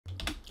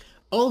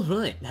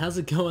Alright, how's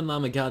it going,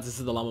 Llama Gods? This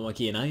is the Llama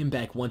Monkey, and I am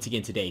back once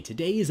again today.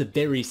 Today is a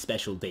very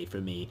special day for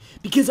me,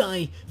 because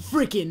I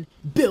frickin'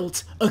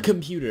 built a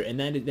computer, and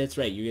that's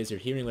right, you guys are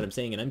hearing what I'm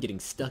saying, and I'm getting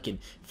stuck in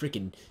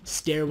frickin'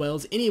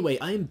 stairwells. Anyway,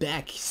 I am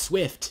back,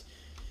 Swift.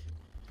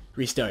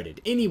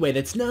 Restarted. Anyway,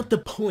 that's not the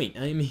point.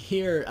 I'm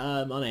here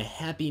on a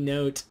happy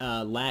note.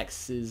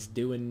 Lax is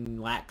doing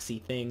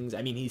laxy things.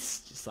 I mean, he's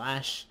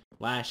slat,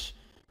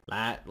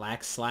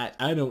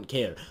 I don't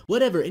care.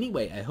 Whatever,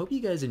 anyway, I hope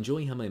you guys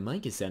enjoy how my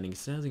mic is sounding.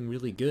 It's sounding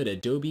really good.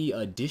 Adobe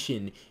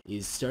Audition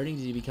is starting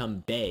to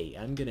become bae.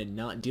 I'm gonna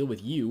not deal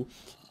with you,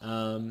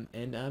 and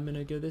I'm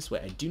gonna go this way.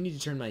 I do need to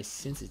turn my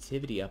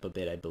sensitivity up a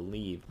bit, I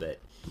believe,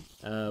 but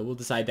we'll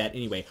decide that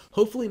anyway.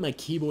 Hopefully my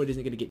keyboard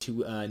isn't gonna get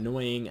too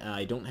annoying.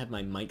 I don't have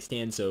my mic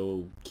stand,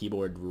 so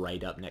keyboard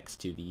right up next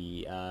to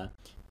the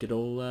good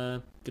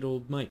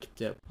old mic,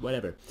 so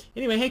whatever.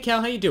 Anyway, hey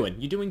Cal, how you doing?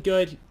 You doing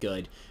good?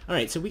 Good.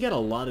 Alright, so we got a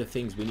lot of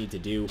things we need to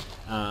do.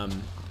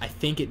 I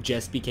think it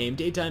just became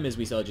daytime, as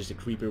we saw just a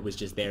creeper was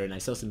just there, and I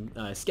saw some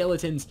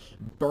skeletons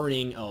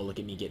burning. Oh, look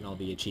at me getting all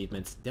the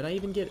achievements. Did I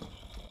even get...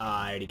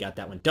 I already got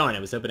that one. Darn, I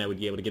was hoping I would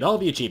be able to get all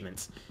the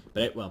achievements.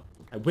 But, well,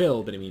 I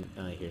will, but I mean,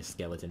 here's a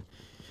skeleton.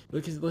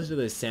 Listen to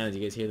those sounds.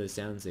 You guys hear those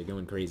sounds? They're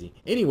going crazy.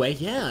 Anyway,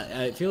 yeah,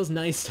 it feels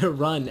nice to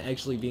run,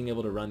 actually being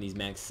able to run these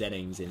max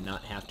settings and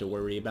not have to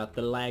worry about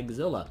the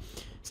lagzilla.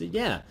 So,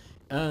 yeah.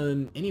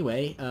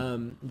 Anyway, I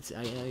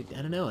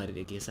don't know. I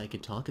guess I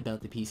could talk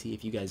about the PC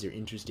if you guys are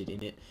interested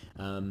in it.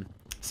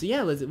 So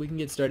yeah, we can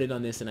get started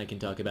on this, and I can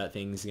talk about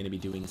things. I'm going to be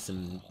doing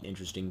some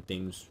interesting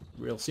things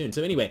real soon.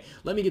 So anyway,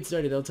 let me get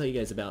started. I'll tell you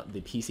guys about the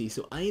PC.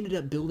 So I ended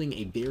up building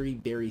a very,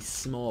 very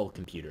small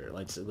computer.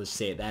 Let's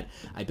say that.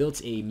 I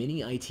built a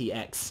mini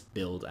ITX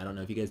build. I don't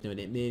know if you guys know what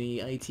a mini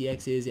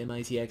ITX is,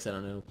 MITX. I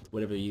don't know,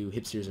 whatever you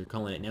hipsters are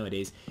calling it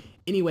nowadays.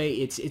 Anyway,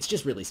 it's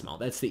just really small.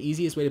 That's the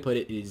easiest way to put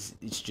it.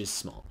 It's just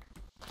small.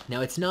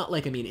 Now, it's not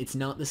like, I mean, it's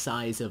not the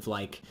size of,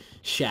 like,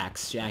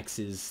 Shaq's. Shaq's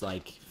is,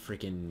 like,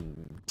 freaking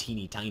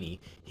teeny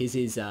tiny. His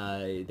is,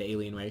 the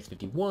Alienware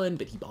X51,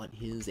 but he bought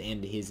his,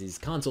 and his is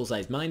console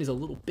size. Mine is a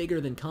little bigger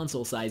than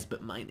console size,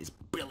 but mine is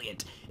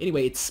brilliant.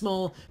 Anyway, it's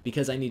small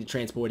because I need to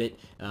transport it.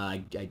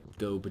 I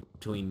go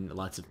between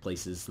lots of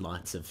places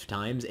lots of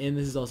times, and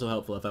this is also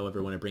helpful if I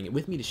ever want to bring it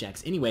with me to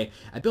Shaq's. Anyway,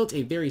 I built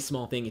a very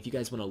small thing. If you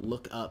guys want to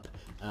look up,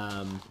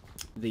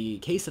 the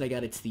case that I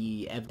got, it's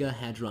the Evga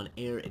Hadron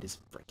Air. It is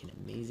freaking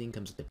amazing.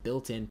 Comes with a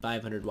built-in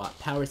 500-watt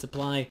power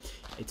supply.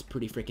 It's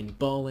pretty freaking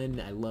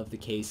ballin'. I love the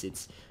case.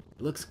 It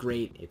looks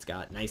great. It's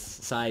got nice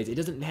size. It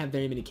doesn't have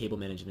very many cable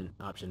management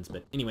options,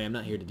 but anyway, I'm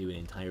not here to do an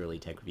entirely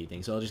tech review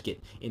thing, so I'll just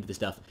get into the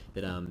stuff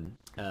that,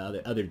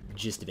 other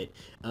gist of it.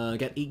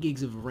 Got 8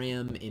 gigs of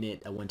RAM in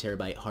it, a 1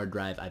 terabyte hard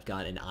drive. I've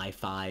got an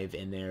i5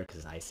 in there,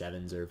 because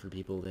i7s are for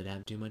people that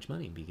have too much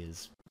money,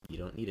 because you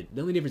don't need it.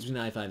 The only difference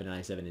between an i5 and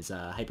an i7 is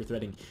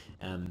hyper-threading,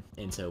 and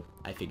so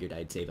I figured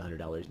I'd save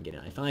 $100 and get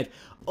an i5.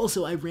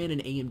 Also, I ran an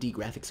AMD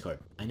graphics card.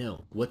 I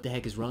know. What the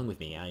heck is wrong with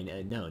me?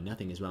 No,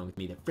 nothing is wrong with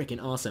me. They're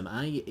freaking awesome.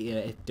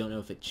 I don't know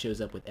if it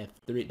shows up with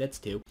F3. That's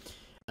 2.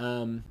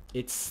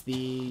 It's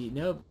the...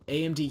 No,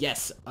 AMD,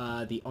 yes.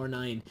 The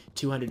R9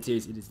 200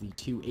 series. It is the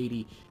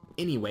 280.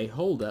 Anyway,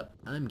 hold up.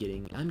 I'm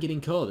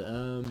getting called.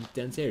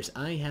 Downstairs.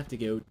 I have to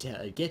go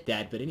get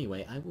that, but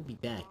anyway, I will be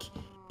back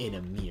in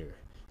a mere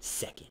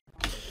second.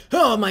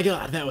 Oh my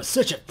god, that was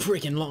such a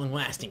freaking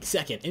long-lasting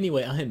second.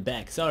 Anyway, I am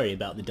back. Sorry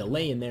about the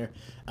delay in there.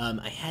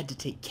 I had to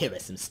take care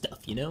of some stuff,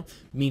 you know?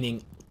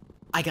 Meaning,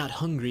 I got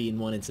hungry and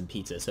wanted some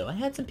pizza, so I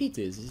had some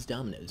pizzas. It's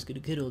Domino's.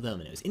 Good old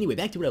Domino's. Anyway,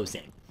 back to what I was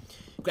saying.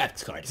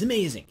 Graphics card is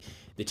amazing.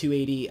 The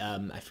 280,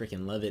 I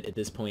freaking love it at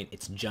this point.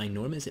 It's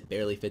ginormous. It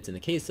barely fits in the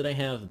case that I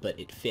have, but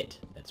it fit.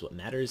 That's what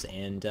matters,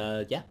 and,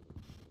 yeah.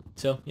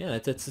 So, yeah,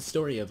 that's the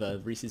story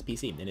of Reese's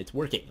PC, and it's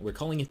working. We're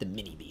calling it the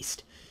Mini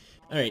Beast.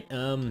 Alright,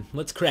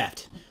 let's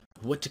craft.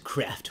 What to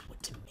craft,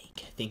 what to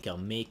make. I think I'll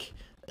make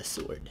a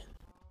sword.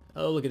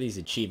 Oh, look at these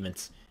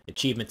achievements.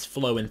 Achievements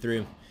flowing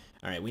through.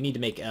 Alright, we need to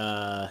make,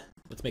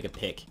 let's make a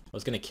pick.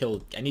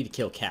 I need to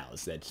kill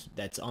cows.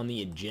 That's on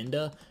the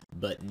agenda,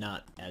 but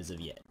not as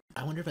of yet.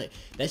 I wonder if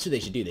that's what they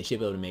should do. They should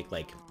be able to make,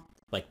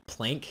 like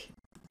plank,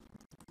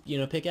 you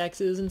know,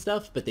 pickaxes and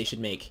stuff, but they should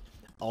make,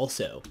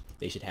 also,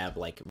 they should have,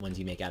 like, ones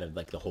you make out of,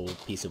 like, the whole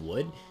piece of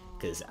wood,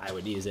 because I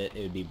would use it.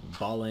 It would be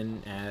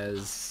ballin'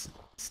 as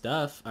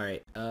stuff.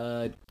 Alright,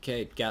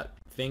 okay, got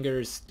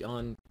fingers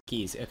on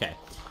keys. Okay,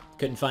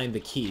 couldn't find the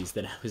keys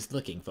that I was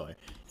looking for.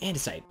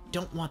 Andesite,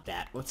 don't want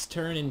that. Let's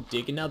turn and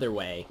dig another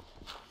way.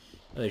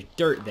 Oh, there's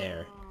dirt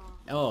there.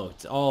 Oh,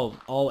 it's all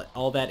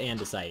that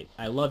andesite.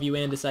 I love you,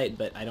 andesite,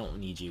 but I don't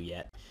need you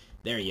yet.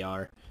 There you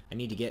are. I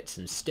need to get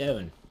some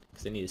stone,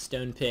 because I need a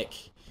stone pick,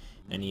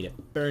 I need a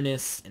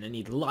furnace, and I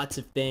need lots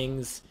of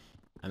things.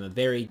 I'm a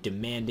very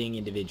demanding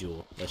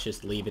individual. Let's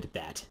just leave it at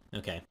that.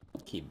 Okay,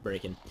 keep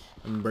breaking.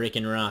 I'm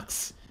breaking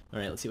rocks.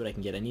 Alright, let's see what I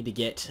can get. I need to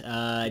get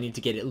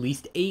at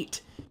least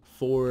 8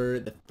 for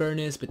the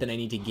furnace, but then I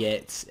need to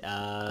get,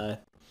 add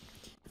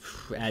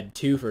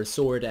 2 for a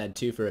sword, add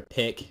 2 for a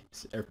pick,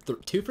 or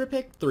 2 for a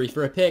pick? 3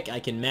 for a pick.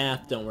 I can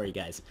math. Don't worry,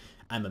 guys.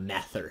 I'm a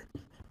mather.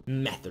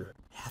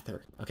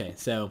 Heather. Okay,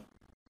 so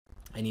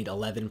I need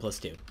 11 plus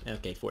 2.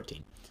 Okay,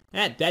 14.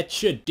 That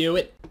should do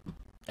it.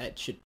 That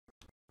should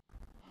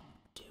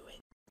do it.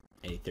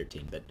 I need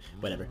 13, but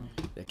whatever.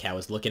 The cow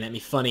was looking at me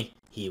funny.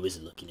 He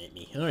was looking at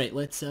me. Alright,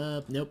 let's,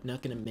 nope,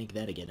 not gonna make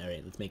that again.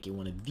 Alright, let's make it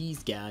one of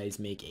these guys.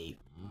 Make a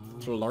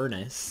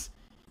furnace.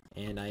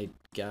 And I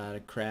gotta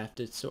craft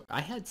a sword.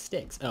 I had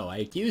sticks. Oh,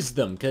 I used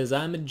them, because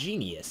I'm a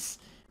genius.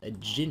 A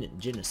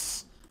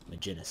genius. I'm a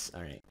genius.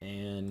 Alright,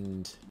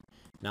 and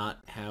not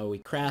how we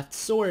craft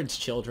swords,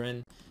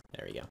 children.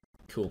 There we go.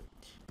 Cool.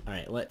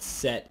 Alright, let's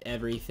set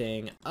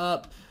everything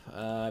up.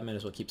 I might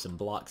as well keep some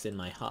blocks in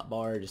my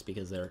hotbar just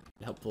because they're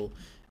helpful.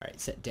 Alright,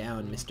 set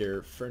down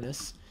Mr.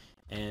 Furnace.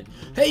 And,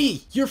 hey!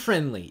 You're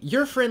friendly!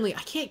 You're friendly!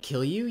 I can't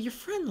kill you! You're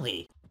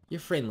friendly! You're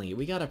friendly.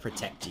 We gotta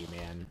protect you,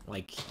 man.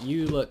 Like,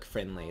 you look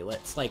friendly.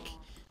 Let's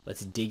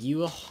dig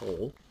you a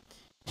hole.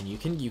 And you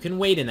can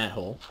wait in that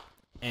hole.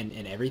 And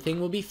everything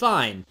will be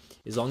fine.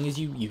 As long as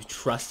you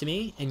trust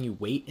me and you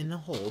wait in the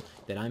hole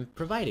that I'm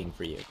providing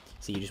for you.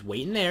 So you just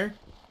wait in there.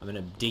 I'm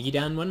gonna dig you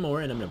down one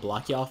more, and I'm gonna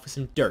block you off with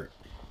some dirt.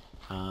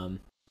 We're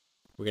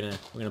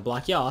gonna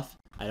block you off.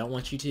 I don't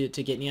want you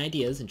to get any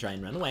ideas and try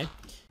and run away.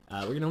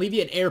 We're gonna leave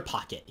you an air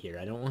pocket here.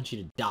 I don't want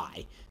you to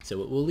die. So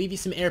we'll leave you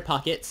some air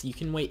pockets. You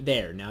can wait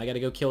there. Now I gotta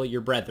go kill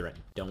your brethren.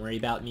 Don't worry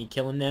about me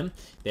killing them.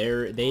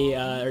 They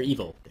are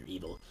evil. They're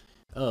evil.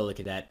 Oh, look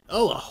at that.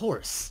 Oh, a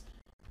horse.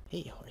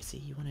 Hey, horsey,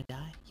 you wanna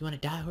die? You wanna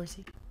die,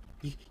 horsey?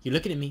 You're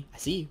looking at me. I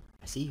see you.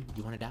 I see you.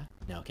 You wanna die?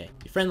 No, okay.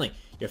 You're friendly.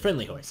 You're a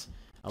friendly horse.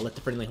 I'll let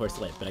the friendly horse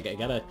live, but I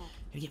gotta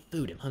get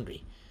food. I'm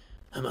hungry.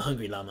 I'm a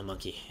hungry llama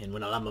monkey, and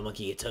when a llama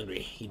monkey gets hungry,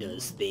 he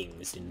does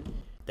things, and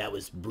that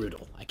was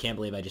brutal. I can't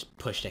believe I just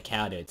pushed a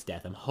cow to its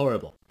death. I'm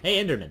horrible.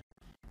 Hey, Enderman.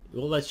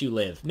 We'll let you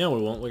live. No,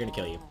 we won't. We're gonna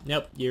kill you.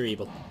 Nope, you're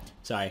evil.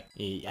 Sorry.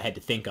 I had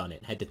to think on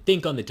it. I had to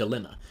think on the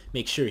dilemma.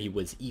 Make sure he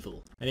was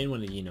evil. I didn't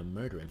want to,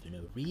 murder him for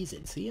no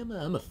reason. See, I'm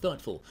a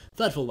thoughtful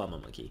llama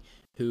monkey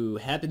who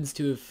happens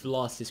to have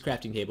lost his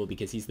crafting table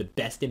because he's the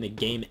best in the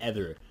game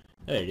ever.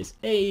 Oh, there it is.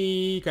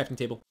 Hey, crafting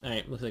table.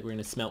 Alright, looks like we're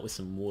gonna smelt with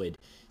some wood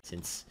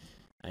since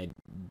I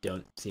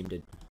don't seem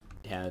to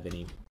have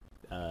any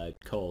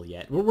coal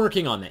yet. We're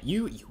working on that.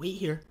 You wait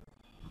here.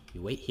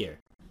 You wait here.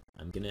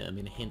 I'm gonna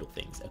handle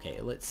things.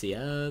 Okay, let's see.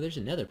 There's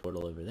another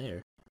portal over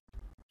there.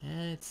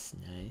 That's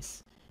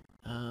nice.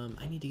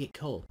 I need to get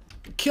coal.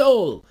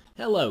 Coal!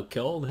 Hello,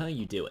 coal. How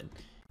you doing?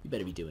 You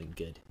better be doing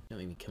good. Don't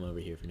make me come over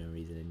here for no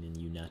reason and then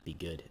you not be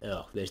good.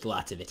 Oh, there's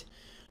lots of it.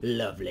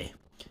 Lovely.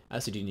 I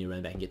also do need to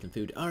run back and get some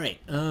food. Alright,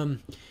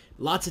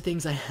 lots of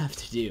things I have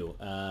to do,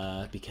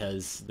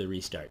 because the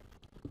restart.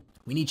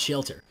 We need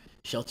shelter.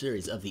 Shelter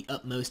is of the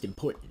utmost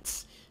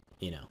importance,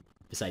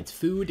 besides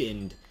food,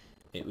 and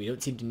we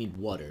don't seem to need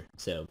water,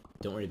 so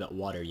don't worry about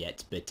water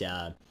yet, but,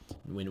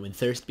 when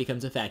thirst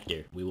becomes a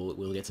factor,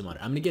 we'll get some water.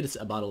 I'm gonna get us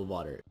a bottle of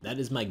water. That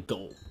is my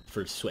goal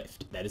for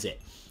Swift. That is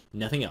it.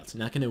 Nothing else. I'm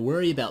not gonna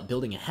worry about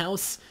building a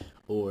house,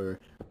 or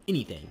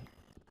anything.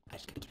 I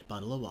just gotta get a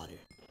bottle of water.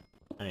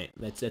 Alright,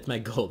 that's my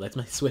goal. That's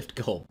my Swift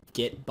goal.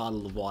 Get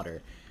bottle of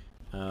water.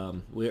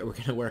 We're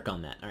gonna work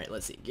on that. Alright,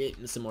 let's see.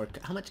 Get some more.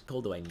 How much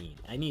coal do I need?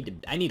 I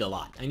need a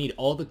lot. I need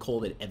all the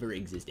coal that ever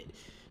existed.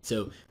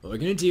 So what we're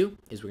gonna do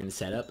is we're gonna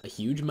set up a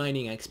huge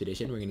mining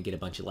expedition. We're gonna get a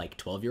bunch of like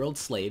 12-year-old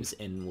slaves,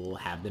 and we'll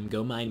have them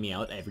go mine me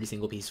out every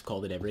single piece of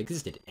coal that ever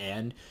existed.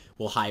 And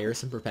we'll hire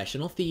some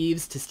professional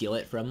thieves to steal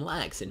it from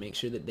Lax and make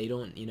sure that they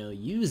don't,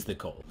 use the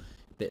coal.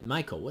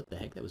 My coal. What the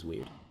heck? That was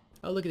weird.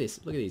 Oh, look at this.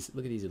 Look at these.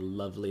 Look at these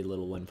lovely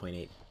little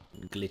 1.8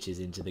 glitches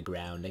into the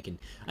ground.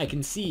 I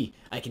can see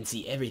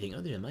everything.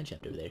 Oh, there's a mine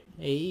shaft over there.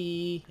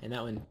 Hey, and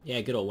that one.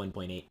 Yeah, good old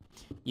 1.8.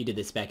 You did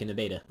this back in the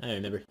beta. I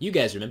remember. You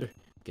guys remember.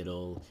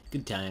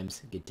 Good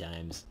times. Good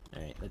times.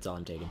 Alright, that's all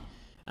I'm taking.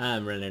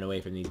 I'm running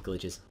away from these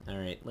glitches.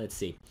 Alright, let's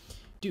see.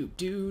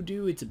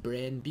 It's a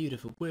brand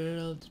beautiful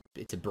world.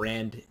 It's a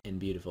brand and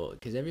beautiful.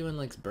 Because everyone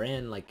likes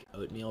bran, like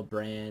oatmeal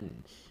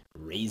bran,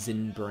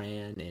 raisin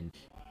bran, and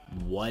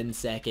 1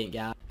 second,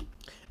 guys.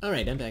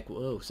 Alright, I'm back.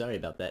 Whoa, sorry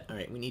about that.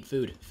 Alright, we need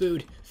food.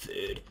 Food.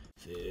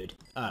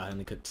 I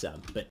only cooked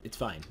some, but it's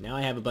fine. Now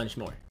I have a bunch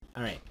more.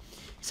 Alright,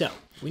 so,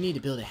 we need to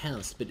build a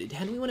house, but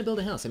how do we want to build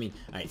a house? I mean,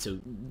 alright, so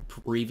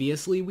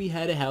previously we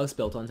had a house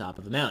built on top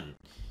of a mountain.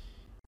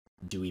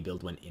 Do we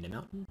build one in a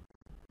mountain?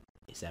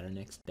 Is that our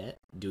next bet?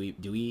 Do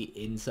we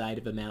inside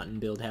of a mountain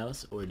build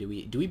house, or do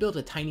we build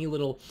a tiny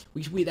little?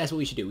 That's what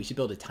we should do. We should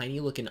build a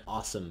tiny looking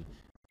awesome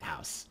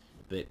house,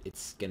 but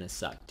it's gonna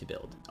suck to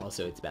build.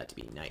 Also, it's about to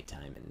be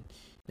nighttime, and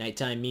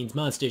nighttime means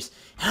monsters.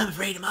 I'm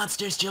afraid of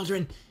monsters,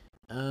 children.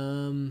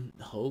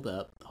 Hold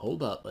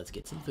up. Let's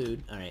get some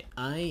food. Alright,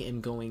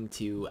 I'm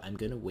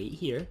gonna wait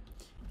here,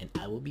 and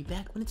I will be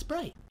back when it's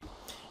bright.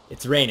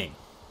 It's raining.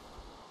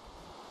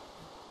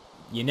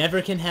 You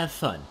never can have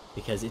fun,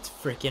 because it's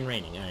frickin'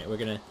 raining.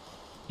 Alright,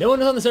 no one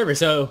was on the server,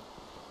 so,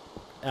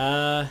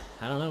 I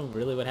don't know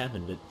really what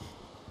happened, but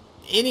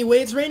anyway,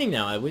 it's raining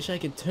now. I wish I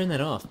could turn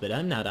that off, but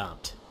I'm not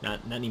opt. Not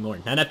anymore.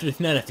 Not after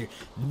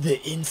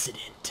the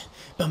incident.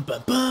 Bum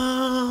bum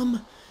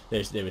bum!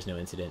 There was no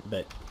incident,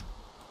 but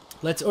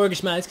Let's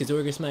organize, because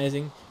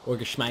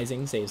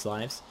organizing saves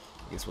lives.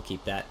 I guess we'll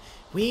keep that.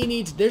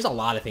 There's a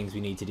lot of things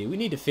we need to do. We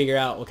need to figure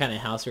out what kind of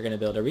house we're going to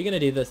build. Are we going to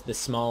do this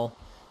small,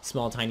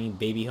 tiny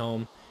baby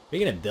home?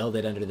 We're going to build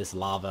it under this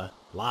lava.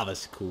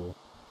 Lava's cool.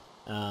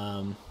 We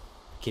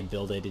can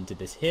build it into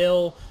this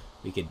hill.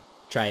 We could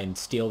try and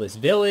steal this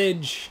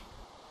village.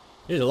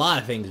 There's a lot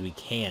of things we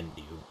can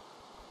do.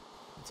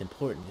 What's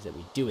important is that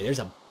we do it. There's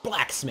a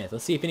blacksmith.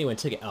 Let's see if anyone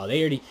took it. Oh, they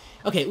already...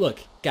 Okay,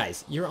 look,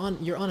 guys, you're on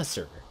a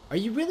server. Are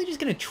you really just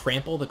going to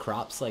trample the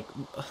crops? Like,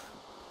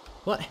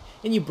 what?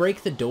 And you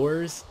break the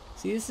doors?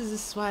 See, this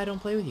is why I don't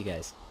play with you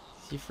guys.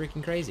 You're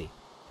freaking crazy.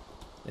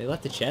 They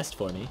left a chest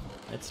for me.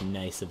 That's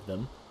nice of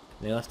them.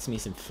 They left me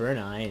some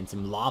ferni and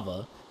some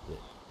lava. But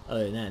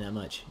other than that, not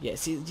much. Yeah,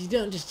 see, you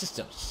don't just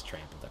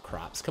trample the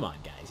crops. Come on,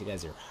 guys. You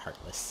guys are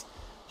heartless.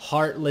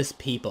 Heartless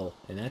people.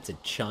 And that's a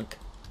chunk.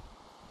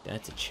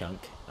 That's a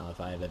chunk. Oh, if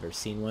I've ever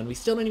seen one. We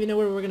still don't even know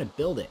where we're gonna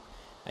build it.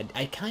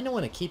 I kind of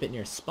want to keep it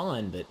near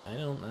spawn, but I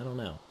don't know. I don't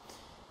know.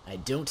 I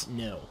don't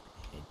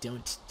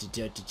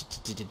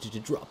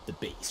drop the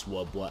base.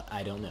 What?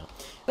 I don't know.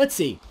 Let's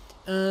see.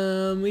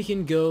 We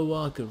can go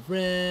walk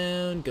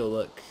around, go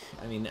look.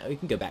 I mean, we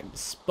can go back to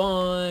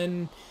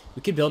spawn.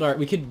 We could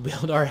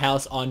build our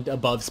house on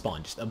above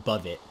spawn, just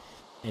above it,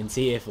 and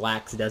see if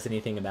Lax does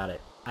anything about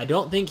it. I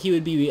don't think he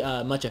would be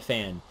much a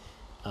fan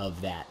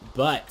of that,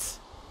 but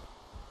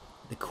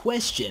the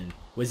question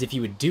was if he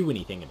would do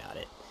anything about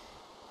it.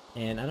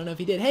 And I don't know if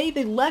he did. Hey,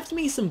 they left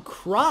me some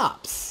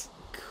crops.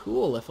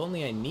 Cool, if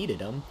only I needed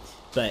them.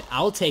 But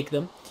I'll take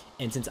them.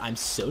 And since I'm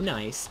so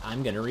nice,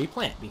 I'm going to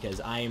replant.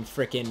 Because I am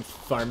frickin'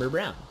 Farmer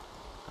Brown.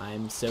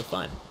 I'm so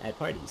fun at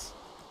parties.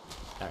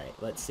 Alright,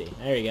 let's see.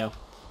 There we go.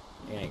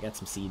 Alright, got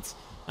some seeds.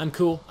 I'm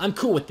cool. I'm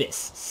cool with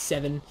this.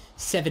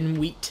 Seven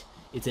wheat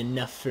is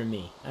enough for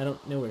me. I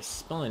don't know where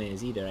spawn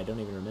is either. I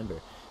don't even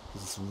remember.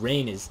 This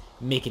rain is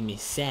making me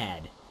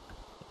sad.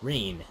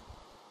 Rain,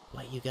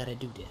 why you gotta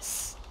do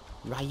this?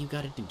 Why you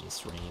gotta do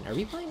this, Rain? Are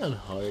we playing on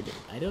hard?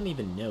 I don't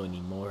even know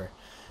anymore.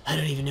 I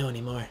don't even know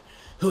anymore.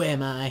 Who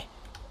am I?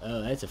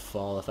 Oh, that's a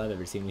fall if I've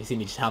ever seen me. See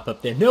me just hop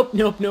up there. Nope,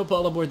 nope, nope.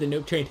 All aboard the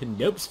nope train to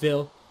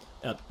Nopesville.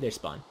 Oh, there's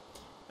spawn.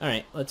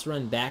 Alright, let's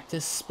run back to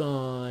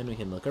spawn. We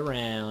can look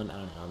around. I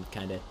don't know. I'm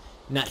kind of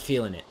not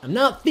feeling it. I'm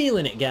not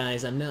feeling it,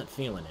 guys. I'm not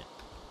feeling it.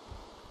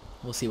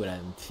 We'll see what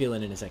I'm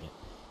feeling in a second.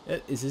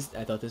 Is this...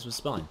 I thought this was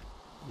spawn.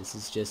 This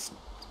is just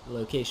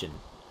location.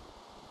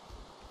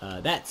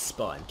 That's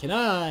spawn. Can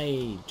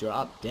I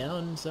drop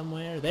down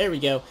somewhere? There we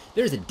go.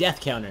 There's a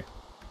death counter.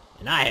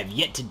 And I have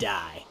yet to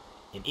die.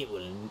 And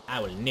I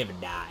will never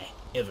die.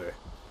 Ever.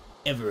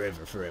 Ever,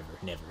 ever, forever.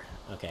 Never.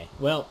 Okay.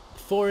 Well,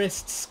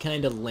 forest's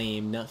kind of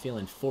lame. Not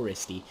feeling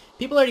foresty.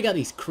 People already got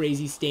these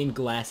crazy stained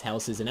glass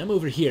houses. And I'm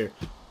over here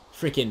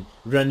freaking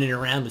running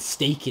around with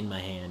steak in my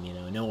hand. You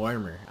know, no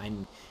armor. I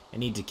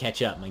need to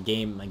catch up. My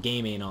game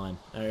ain't on.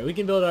 Alright, we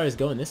can build ours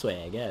going this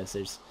way, I guess.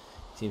 There's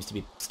seems to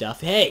be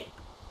stuff. Hey!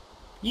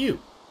 You!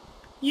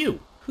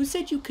 Who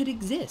said you could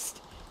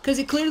exist? Because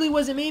it clearly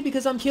wasn't me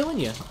because I'm killing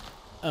you.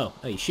 Oh,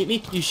 you shoot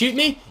me? You shoot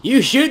me?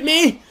 You shoot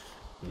me?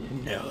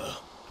 No.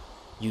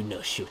 You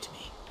no shoot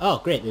me. Oh,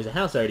 great. There's a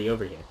house already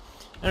over here.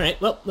 Alright,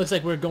 well, looks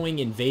like we're going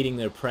invading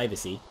their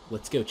privacy.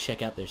 Let's go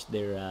check out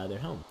their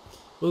home.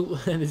 Well,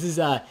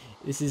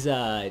 this is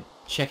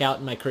check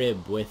out my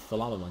crib with the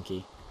llama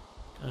monkey.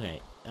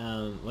 Okay.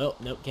 Well,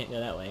 nope, can't go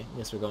that way.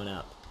 Guess we're going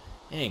up.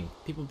 Dang,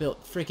 people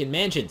built freaking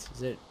mansions.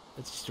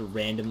 That's just a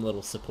random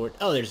little support.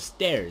 Oh, there's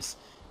stairs.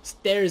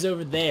 Stairs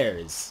over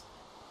there's.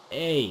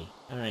 Hey.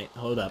 Alright,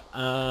 hold up.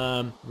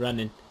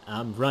 Running.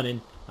 I'm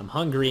running. I'm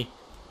hungry.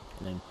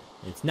 And then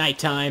it's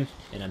nighttime,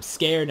 and I'm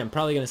scared. I'm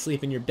probably gonna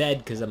sleep in your bed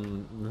because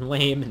I'm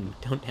lame and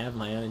don't have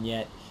my own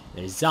yet.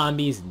 There's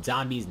zombies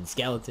and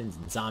skeletons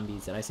and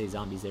zombies. Did I say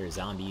zombies? There are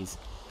zombies.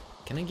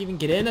 Can I even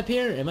get in up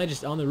here? Or am I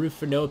just on the roof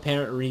for no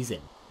apparent reason?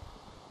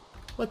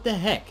 What the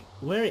heck?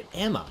 Where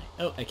am I?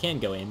 Oh, I can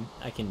go in.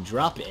 I can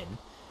drop in.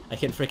 I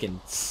can frickin'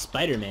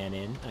 Spider-Man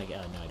in. Oh,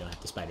 no, I don't have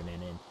to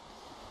Spider-Man in.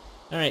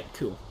 Alright,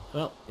 cool.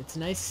 Well, it's a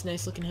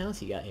nice looking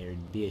house you got here.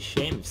 It'd be a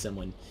shame if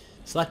someone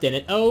slept in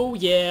it. Oh,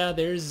 yeah,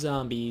 there's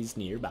zombies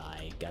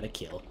nearby. Gotta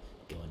kill.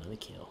 Going on a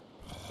kill.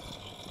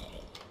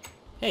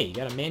 Hey, you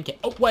got a man cave.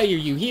 Oh, why are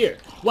you here?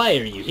 Why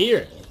are you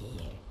here?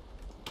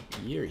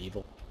 You're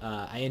evil.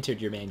 I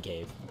entered your man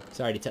cave.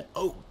 Sorry to tell.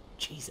 Oh,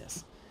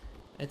 Jesus.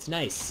 That's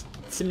nice.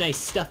 Some nice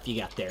stuff you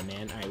got there,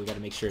 man. Alright, we gotta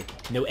make sure.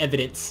 No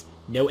evidence.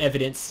 No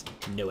evidence.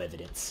 No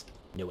evidence.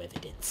 No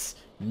evidence.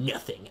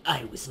 Nothing.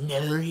 I was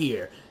never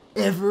here.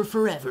 Ever,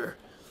 forever.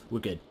 We're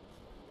good.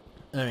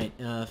 Alright,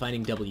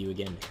 finding W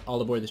again.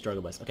 All aboard the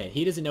struggle bus. Okay,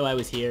 he doesn't know I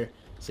was here,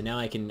 so now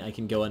I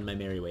can go on my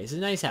merry way. This is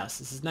a nice house.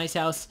 This is a nice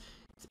house.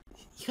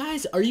 You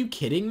guys, are you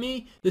kidding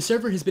me? The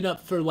server has been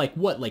up for like,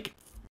 what, like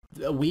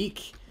a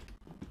week?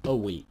 A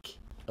week.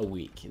 A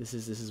week. This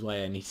is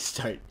why I need to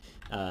start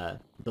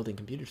building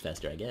computers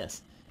faster, I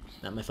guess.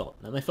 Not my fault.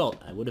 Not my fault.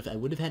 I would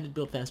have had it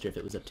built faster if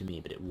it was up to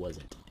me, but it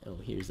wasn't. Oh,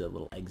 here's a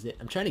little exit.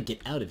 I'm trying to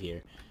get out of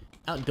here.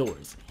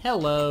 Outdoors.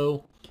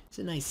 Hello. It's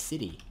a nice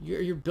city.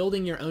 You're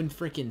building your own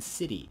freaking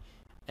city,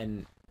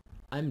 and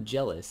I'm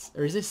jealous.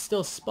 Or is this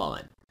still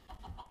spawn?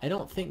 I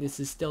don't think this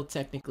is still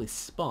technically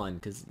spawn,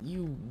 because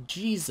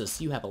Jesus,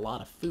 you have a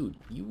lot of food.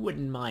 You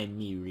wouldn't mind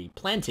me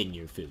replanting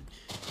your food.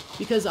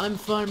 Because I'm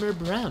Farmer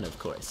Brown, of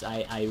course.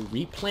 I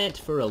replant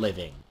for a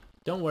living.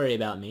 Don't worry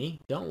about me.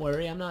 Don't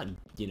worry, I'm not,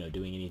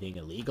 doing anything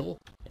illegal,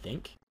 I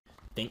think.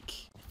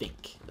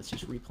 Let's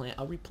just replant.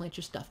 I'll replant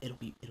your stuff. It'll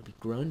be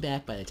grown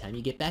back by the time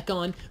you get back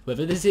on.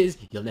 Whoever this is,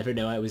 you'll never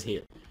know I was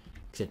here.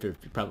 Except for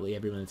probably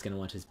everyone that's gonna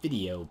watch this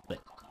video, but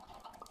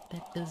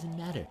that doesn't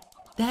matter.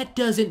 That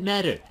doesn't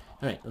matter!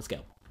 Alright, let's go.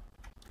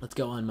 Let's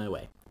go on my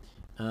way.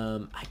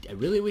 I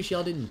really wish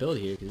y'all didn't build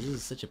here, because this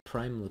is such a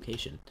prime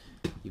location.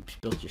 You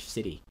built your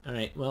city.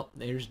 Alright, well,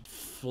 there's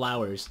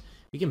flowers.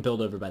 We can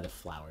build over by the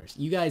flowers.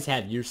 You guys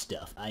have your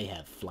stuff. I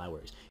have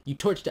flowers. You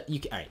torched up.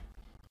 Alright.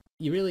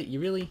 You really?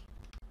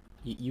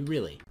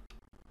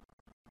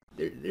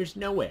 There's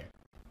nowhere.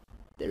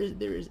 There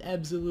is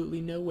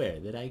absolutely nowhere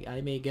that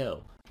I may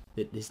go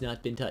that has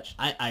not been touched.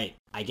 I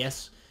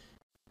guess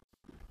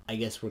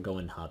we're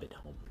going Hobbit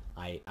home.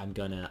 I'm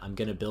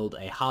gonna build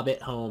a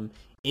Hobbit home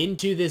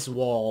into this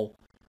wall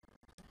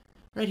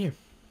right here,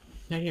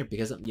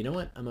 because you know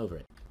what? I'm over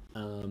it.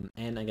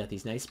 And I got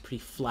these nice pretty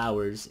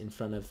flowers in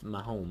front of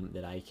my home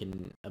that I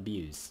can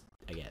abuse.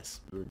 I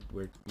guess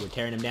we're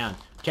tearing them down.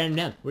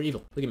 We're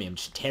evil. Look at me. I'm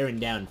just tearing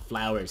down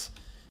flowers.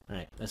 All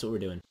right, that's what we're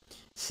doing.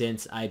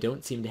 Since I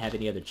don't seem to have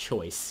any other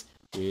choice,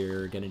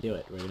 we're gonna do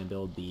it. We're gonna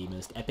build the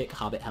most epic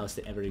Hobbit house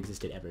that ever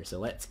existed ever. So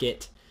let's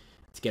get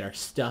our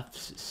stuff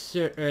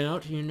set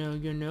out. You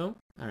know.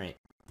 All right.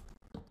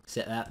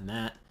 Set that and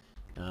that.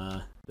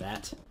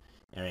 That.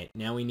 All right.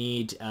 Now we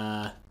need.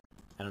 I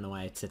don't know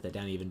why I set that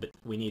down even, but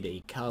we need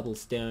a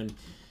cobblestone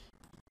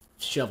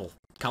shovel.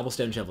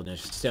 Cobblestone shovel, no,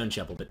 stone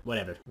shovel, but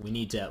whatever. We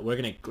need to. We're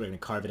gonna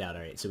carve it out.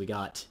 All right. So we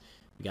got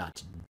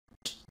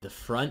the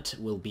front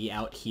will be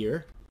out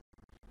here,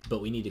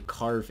 but we need to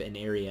carve an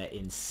area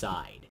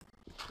inside,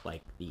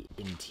 like the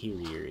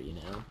interior, you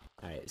know.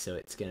 All right. So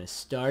it's gonna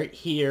start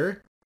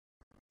here.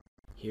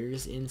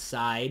 Here's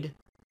inside.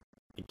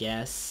 I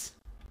guess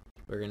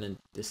we're gonna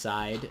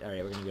decide. All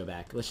right, we're gonna go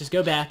back. Let's just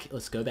go back.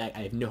 Let's go back.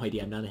 I have no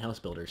idea. I'm not a house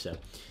builder, so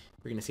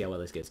we're gonna see how well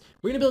this goes.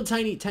 We're gonna build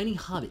a tiny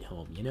Hobbit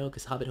home, you know,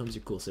 because Hobbit homes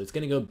are cool. So it's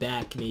gonna go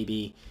back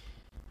maybe.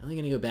 I'm only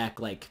gonna go back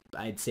like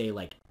I'd say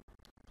like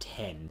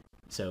 10.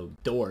 So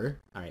door.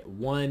 All right,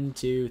 1,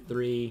 2,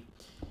 3,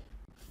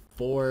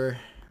 4,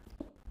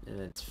 and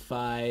that's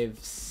 5,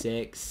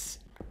 6,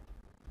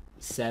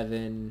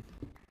 7,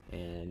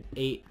 and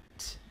 8.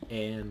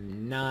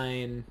 And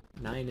 9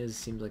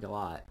 seems like a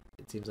lot.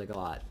 It seems like a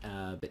lot.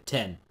 But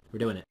 10. We're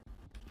doing it.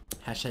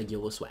 Hashtag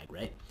YOLO swag,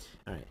 right?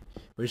 Alright.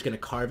 We're just gonna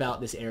carve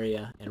out this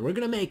area, and we're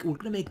gonna make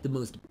the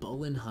most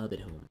ballin' Hobbit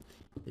home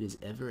that has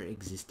ever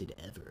existed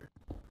ever.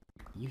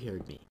 You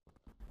heard me.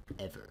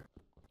 Ever.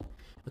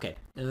 Okay.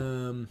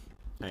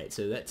 Alright,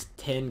 so that's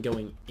 10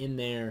 going in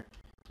there.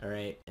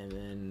 Alright, and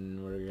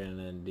then we're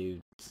gonna do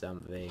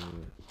something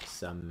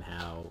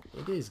somehow.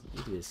 Look at this.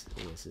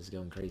 This is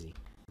going crazy.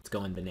 It's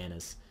going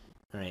bananas.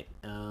 Alright,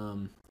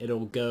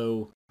 it'll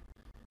go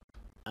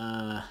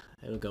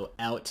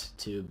out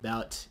to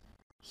about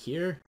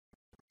here.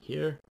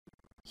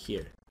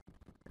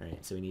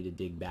 Alright, so we need to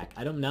dig back.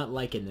 I'm not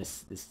liking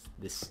this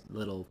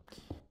little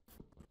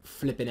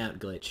flipping out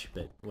glitch,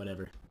 but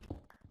whatever.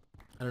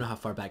 I don't know how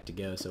far back to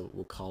go, so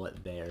we'll call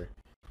it there.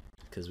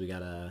 Because we're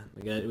gonna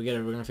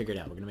figure it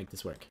out. We're gonna make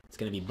this work. It's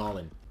gonna be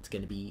ballin'.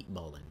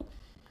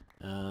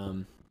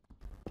 And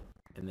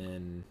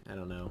then, I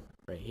don't know,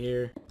 right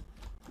here.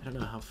 I don't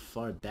know how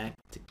far back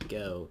to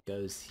go. It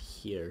goes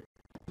here.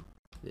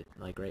 Is it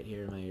like right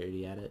here? Am I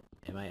already at it?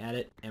 Am I at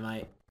it?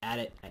 I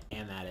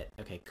am at it.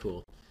 Okay,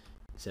 cool.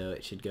 So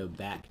it should go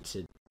back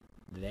to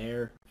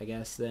there, I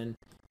guess, then.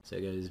 So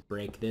it goes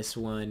break this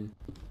one.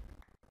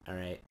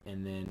 Alright,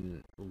 and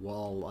then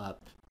wall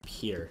up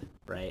here,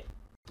 right?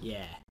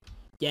 Yeah.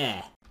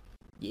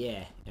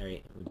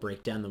 Alright, we're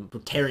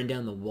tearing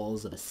down the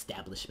walls of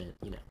establishment,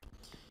 you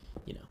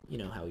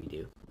know how we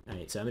do.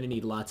 Alright, so I'm gonna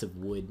need lots of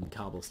wood and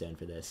cobblestone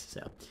for this,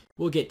 so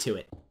we'll get to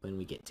it when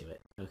we get to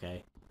it,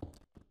 okay?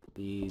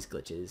 These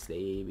glitches,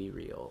 they be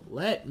real.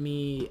 Let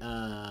me,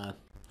 I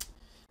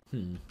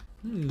don't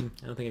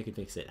think I can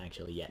fix it,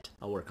 actually, yet.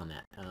 I'll work on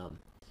that.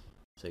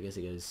 So I guess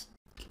it goes,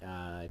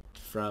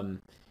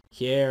 from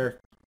here,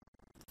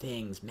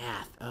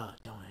 math. Oh,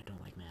 I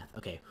don't like math.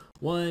 Okay,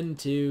 1,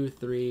 2,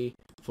 3,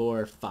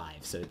 4,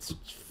 5. So it's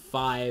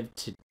 5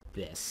 to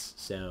this,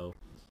 so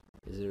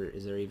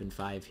is there even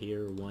 5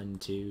 here? 1,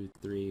 2,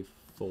 3,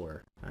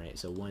 4. Alright,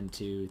 so 1,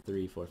 2,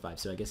 3, 4, 5.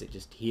 So I guess it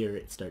just here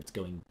it starts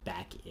going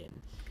back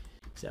in.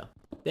 So,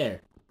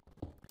 there.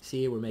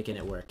 See, we're making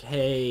it work.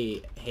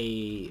 Hey,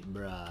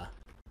 bruh.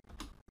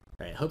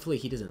 Alright, hopefully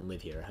he doesn't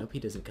live here. I hope he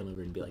doesn't come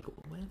over and be like,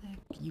 what the heck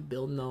are you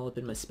building all up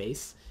in my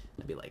space?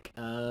 I'd be like,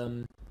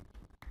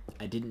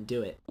 I didn't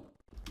do it.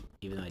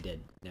 Even though I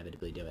did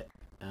inevitably do it.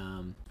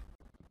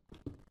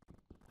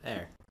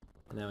 There.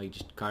 Now we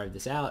just carve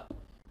this out.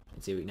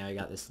 And see, now we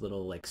got this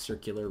little, like,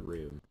 circular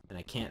room. And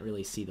I can't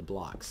really see the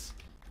blocks.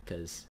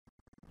 Because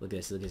Look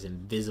at this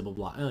invisible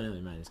block. Oh, no,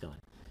 never mind, it's gone.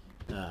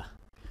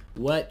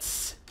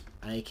 What's...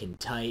 I can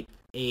type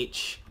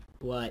H.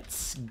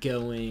 What's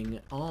going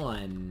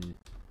on?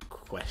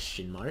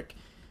 Question mark.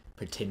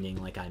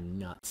 Pretending like I'm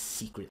not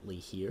secretly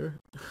here.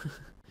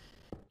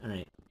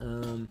 Alright,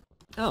 oh,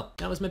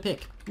 that was my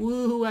pick.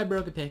 Woohoo, I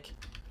broke a pick.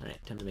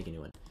 Alright, time to make a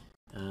new one.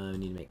 I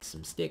need to make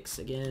some sticks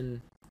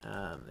again.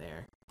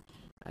 There.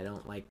 I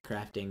don't like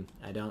crafting.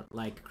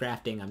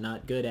 I'm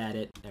not good at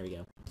it. There we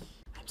go.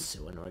 I'm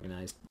so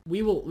unorganized.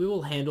 We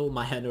will handle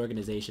my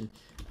unorganization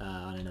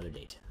on another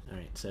date.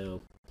 Alright,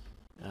 so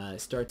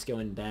it starts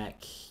going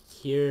back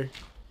here.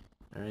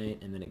 Alright,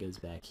 and then it goes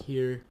back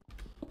here.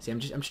 See, I'm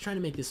just trying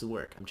to make this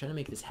work. I'm trying to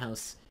make this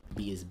house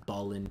be as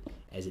ballin'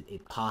 as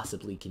it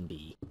possibly can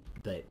be.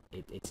 But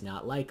it's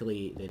not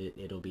likely that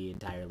it'll be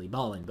entirely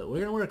ballin', but we're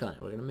gonna work on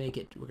it. We're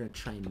gonna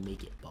try and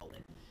make it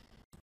ballin'.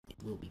 It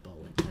will be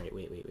ballin'. Alright,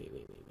 wait.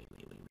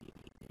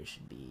 There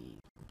should be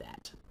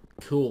that.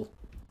 Cool.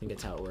 I think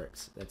that's how it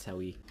works. That's how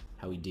we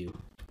do.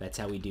 That's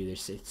how we do.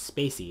 It's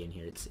spacey in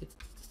here. It's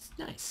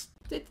nice.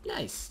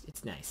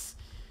 It's nice.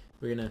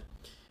 We're gonna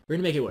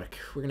make it work.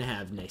 We're gonna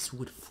have nice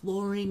wood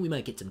flooring. We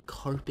might get some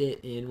carpet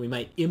in. We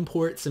might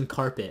import some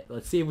carpet.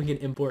 Let's see if we can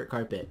import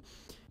carpet.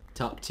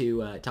 Talk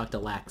to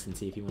Lax and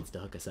see if he wants to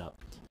hook us up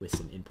with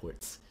some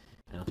imports.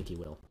 I don't think he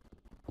will.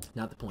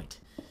 Not the point.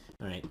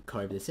 All right,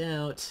 carve this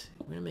out.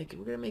 We're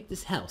gonna make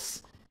this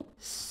house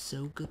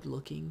so good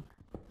looking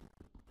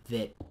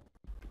that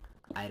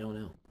I don't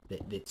know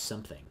that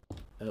something.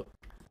 Oh,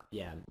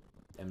 yeah.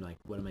 I'm like,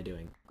 what am I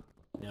doing?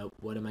 Nope.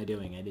 What am I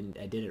doing? I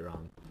did it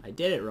wrong. I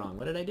did it wrong.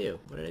 What did I do?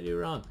 What did I do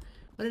wrong?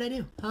 What did I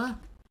do? Huh?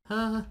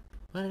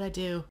 What did I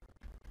do?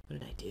 What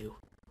did I do?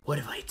 What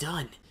have I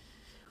done?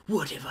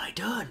 What have I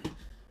done?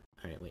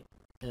 Alright, wait.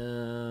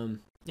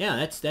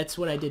 Yeah, that's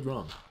what I did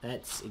wrong.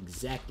 That's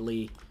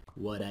exactly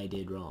what I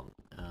did wrong.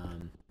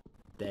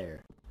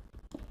 There.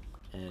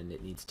 And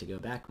it needs to go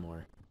back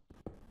more.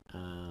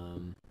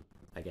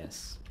 I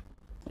guess.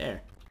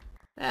 There.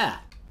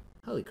 Ah!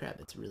 Holy crap,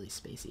 that's really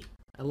spacey.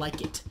 I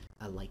like it.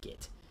 I like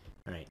it.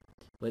 Alright,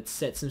 let's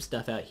set some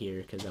stuff out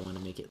here because I want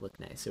to make it look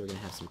nice. So we're going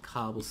to have some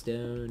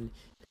cobblestone.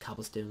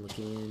 Cobblestone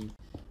looking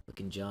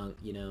junk,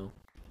 you know.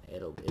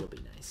 It'll be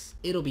nice.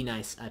 It'll be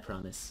nice, I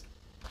promise.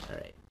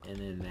 Alright, and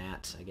then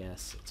that, I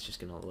guess, it's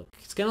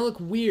gonna look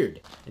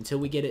weird until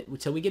we get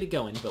it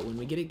going, but when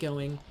we get it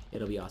going,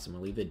 it'll be awesome.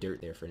 I'll leave the dirt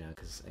there for now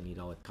because I need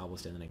all the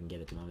cobblestone that I can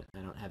get at the moment.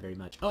 I don't have very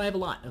much. Oh, I have a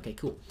lot. Okay,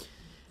 cool.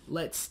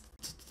 Let's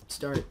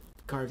start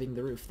carving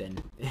the roof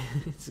then.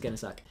 This is gonna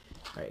suck.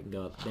 Alright,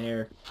 go up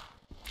there.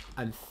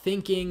 I'm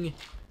thinking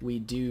we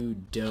do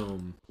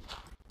dome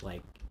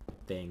like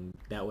thing.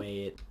 That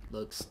way it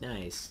looks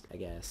nice, I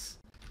guess.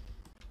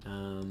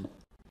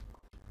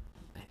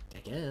 I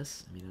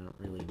guess. I mean, I don't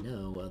really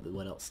know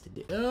what else to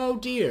do. Oh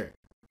dear!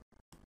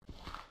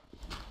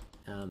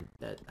 Oh,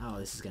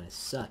 this is gonna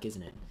suck,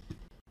 isn't it?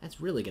 That's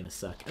really gonna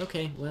suck.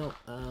 Okay, well,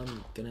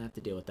 gonna have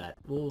to deal with that.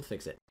 We'll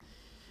fix it.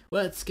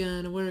 What's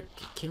gonna work?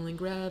 Killing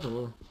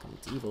gravel.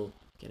 It's evil.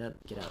 Get out,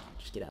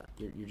 just get out.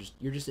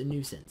 You're just a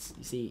nuisance.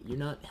 You see, you're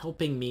not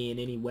helping me in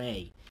any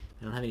way.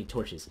 I don't have any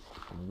torches.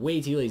 I'm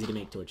way too lazy to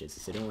make torches,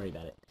 so don't worry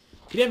about it.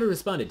 He never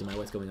responded to my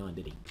what's going on,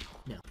 did he?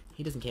 No,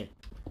 he doesn't care.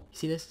 You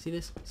see this? See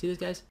this? See this,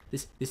 guys?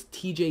 This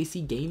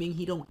TJC gaming,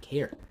 he don't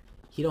care.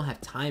 He don't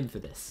have time for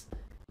this.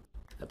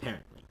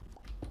 Apparently.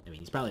 I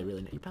mean, you're probably a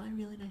really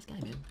nice guy,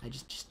 man. I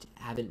just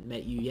haven't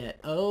met you yet.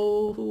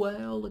 Oh,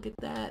 well, look at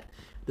that.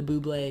 The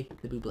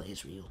buble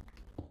is real.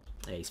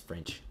 Hey, he's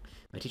French.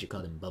 My teacher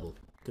called him Bubble.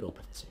 Good old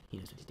professor. He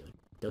knows what he's doing.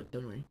 Don't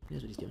worry. He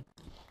knows what he's doing.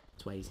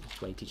 That's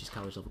why he teaches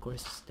college level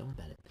courses. Don't worry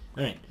about it.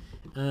 All right.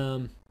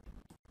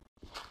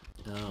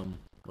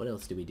 What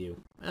else do we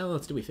do? How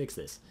else do we fix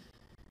this?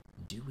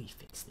 Do we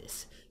fix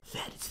this?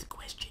 That is the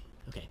question.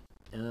 Okay.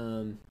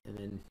 And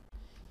then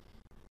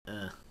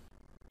I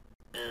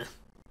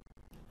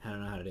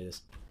don't know how to do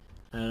this.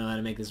 I don't know how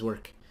to make this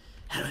work.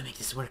 How do I make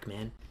this work,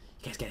 man?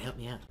 You guys gotta help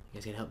me out. You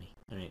guys gotta help me.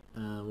 Alright,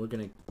 we're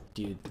gonna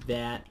do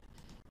that,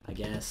 I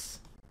guess.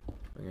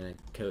 We're gonna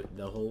coat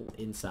the whole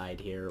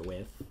inside here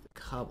with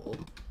cobble.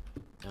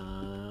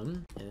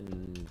 And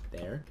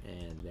there,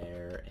 and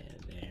there, and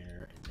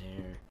there, and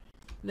there,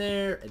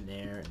 there, and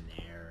there, and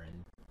there,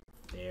 and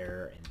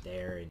there, and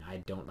there, and I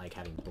don't like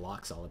having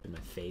blocks all up in my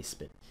face,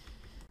 but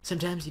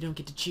sometimes you don't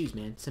get to choose,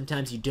 man.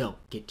 Sometimes you don't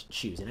get to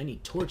choose, and I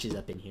need torches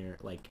up in here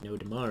like no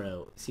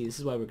tomorrow. See, this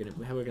is why we're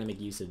gonna make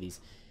use of these.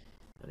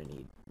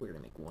 We're gonna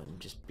make one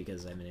just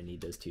because I'm gonna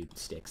need those 2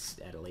 sticks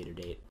at a later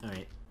date. All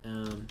right,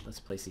 let's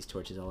place these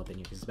torches all up in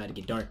here because it's about to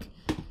get dark.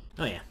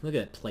 Oh yeah, look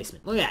at that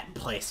placement. Look at that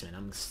placement.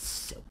 I'm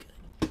so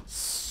good,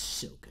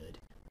 so good.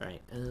 All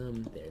right, there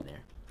and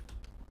there.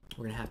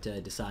 We're gonna have to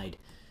decide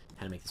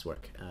how to make this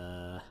work.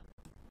 All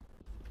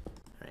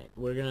right,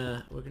 we're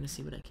gonna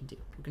see what I can do.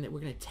 We're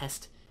gonna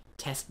test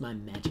my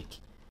magic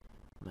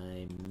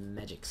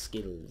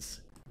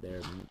skills.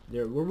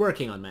 We're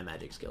working on my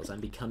magic skills. I'm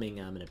becoming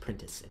an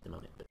apprentice at the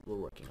moment, but we're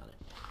working on it.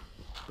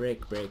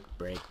 Break.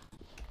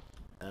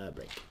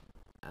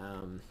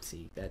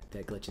 See, that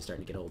glitch is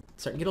starting to get old.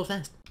 It's starting to get old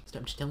fast.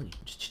 I'm just telling you.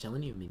 I'm just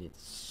telling you. I mean,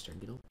 it's starting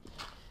to get old.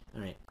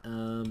 Alright,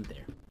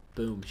 there.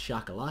 Boom.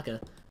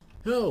 Shakalaka.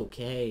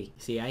 Okay.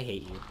 See, I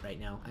hate you right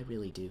now. I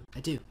really do. I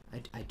do.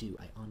 I do.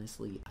 I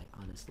honestly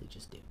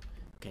just do.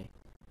 Okay?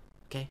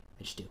 Okay?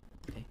 I just do.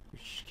 Okay?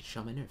 You're just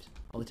on my nerves.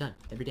 All the time.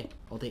 Every day.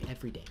 All day,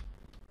 every day.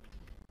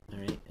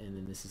 Alright, and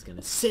then this is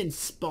gonna sin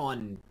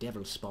spawn.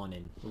 Devil spawn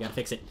in. We gotta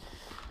fix it.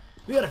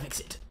 We gotta fix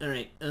it.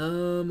 Alright,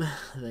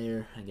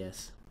 there, I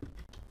guess.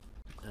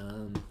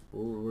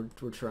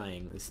 We're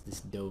trying. This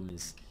dome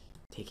is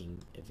taking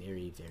a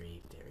very,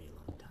 very, very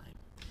long time.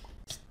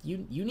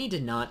 You need to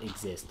not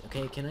exist,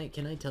 okay? Can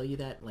I tell you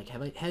that? Like,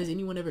 has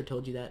anyone ever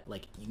told you that?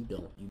 Like, you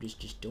don't. You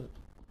just don't.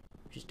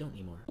 Just don't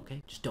anymore,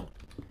 okay? Just don't.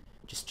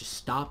 Just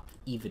stop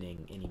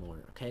evening anymore,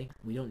 okay?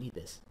 We don't need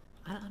this.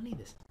 I don't need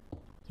this.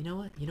 You know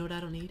what? You know what I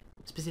don't need?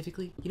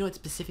 Specifically? You know what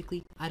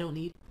specifically I don't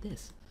need?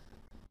 This.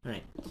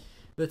 Alright.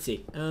 Let's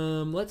see.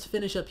 Let's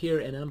finish up here,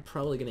 and I'm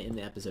probably gonna end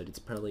the episode. It's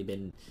probably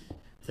been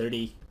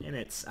 30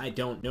 minutes. I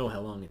don't know how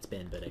long it's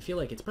been, but I feel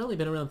like it's probably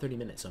been around 30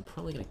 minutes, so I'm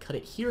probably gonna cut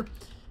it here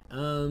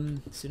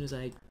as soon as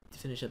I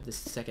finish up this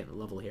second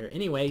level here.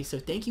 Anyway, so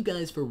thank you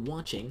guys for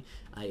watching.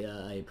 I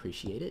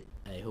appreciate it.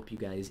 I hope you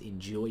guys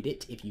enjoyed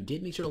it. If you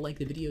did, make sure to like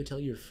the video, tell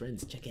your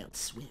friends, check out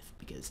Swift,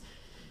 because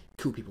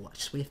cool people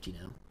watch Swift, you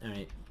know.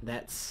 Alright,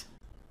 that's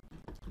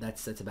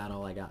about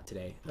all I got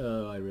today.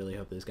 Oh, I really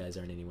hope those guys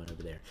aren't anyone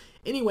over there.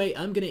 Anyway,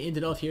 I'm gonna end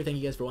it off here. Thank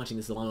you guys for watching.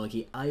 This is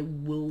TheLlamaMonkey. I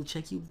will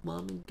check you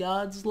Llama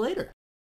Gods later.